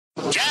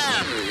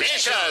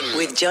Mission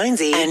with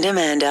Jonesy and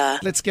Amanda.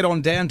 Let's get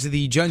on down to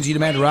the Jonesy and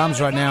Amanda Arms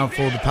right now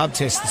for the pub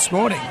test this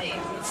morning.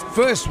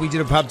 First, we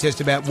did a pub test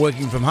about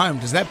working from home.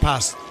 Does that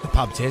pass the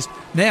pub test?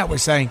 Now we're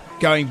saying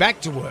going back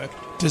to work.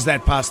 Does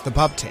that pass the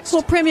pub test?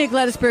 Well, Premier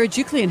Gladys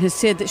Berejiklian has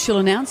said that she'll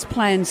announce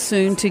plans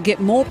soon to get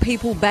more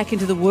people back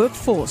into the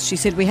workforce. She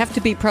said we have to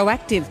be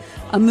proactive,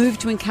 a move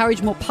to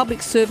encourage more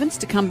public servants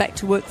to come back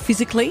to work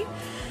physically.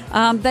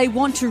 They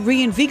want to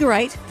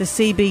reinvigorate the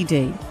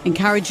CBD,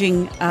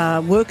 encouraging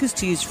workers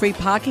to use free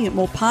parking at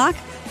Moore Park,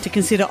 to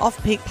consider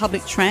off-peak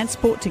public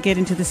transport to get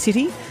into the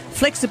city.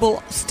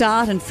 Flexible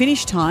start and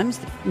finish times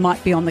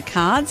might be on the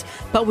cards,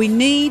 but we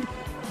need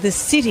the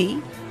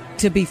city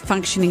to be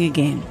functioning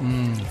again.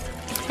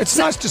 It's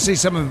nice to see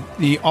some of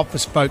the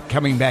office folk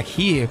coming back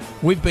here.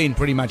 We've been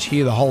pretty much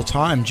here the whole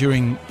time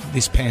during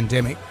this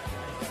pandemic.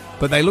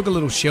 But they look a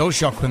little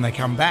shell-shocked when they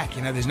come back.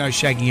 You know, there's no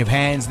shaking of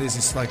hands. There's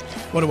this like,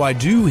 what do I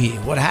do here?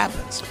 What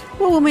happens?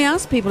 Well, when we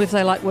asked people if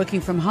they like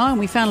working from home,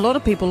 we found a lot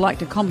of people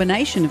liked a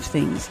combination of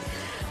things.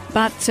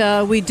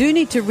 But we do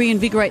need to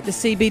reinvigorate the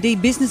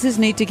CBD. Businesses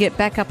need to get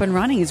back up and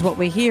running is what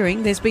we're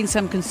hearing. There's been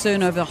some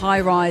concern over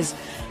high-rise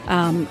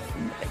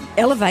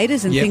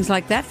elevators and things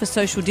like that for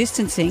social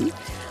distancing.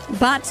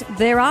 But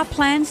there are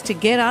plans to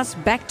get us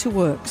back to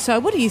work. So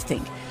what do you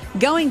think?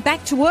 Going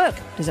back to work,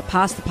 does it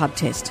pass the pub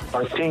test?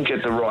 I think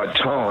at the right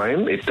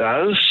time it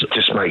does. It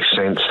just makes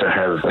sense to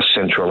have a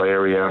central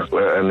area,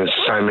 and there's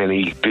so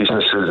many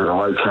businesses that are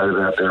located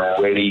out there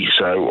already,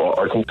 so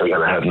I think they're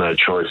going to have no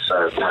choice.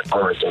 So I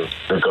reckon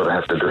they've got to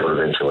have to do it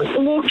eventually.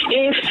 Look,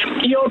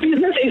 if your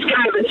business is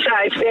COVID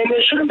safe, then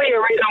there shouldn't be a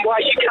reason why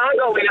you can't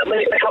go in at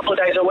least a couple of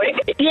days a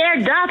week. Yeah,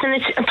 it does, and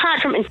it's,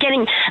 apart from it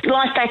getting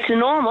life back to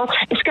normal,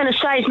 it's going to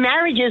save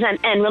marriages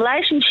and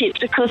relationships,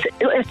 because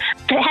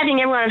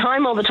having everyone at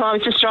home all the time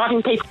is just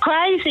driving people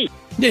crazy.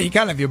 Yeah, you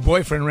can't have your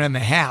boyfriend around the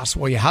house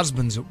while your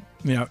husband's,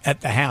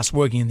 at the house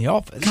working in the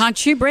office.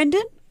 Can't you,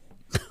 Brendan?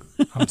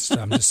 I'm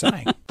just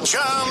saying.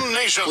 Charm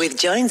Nation With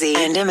Jonesy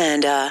and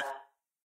Amanda.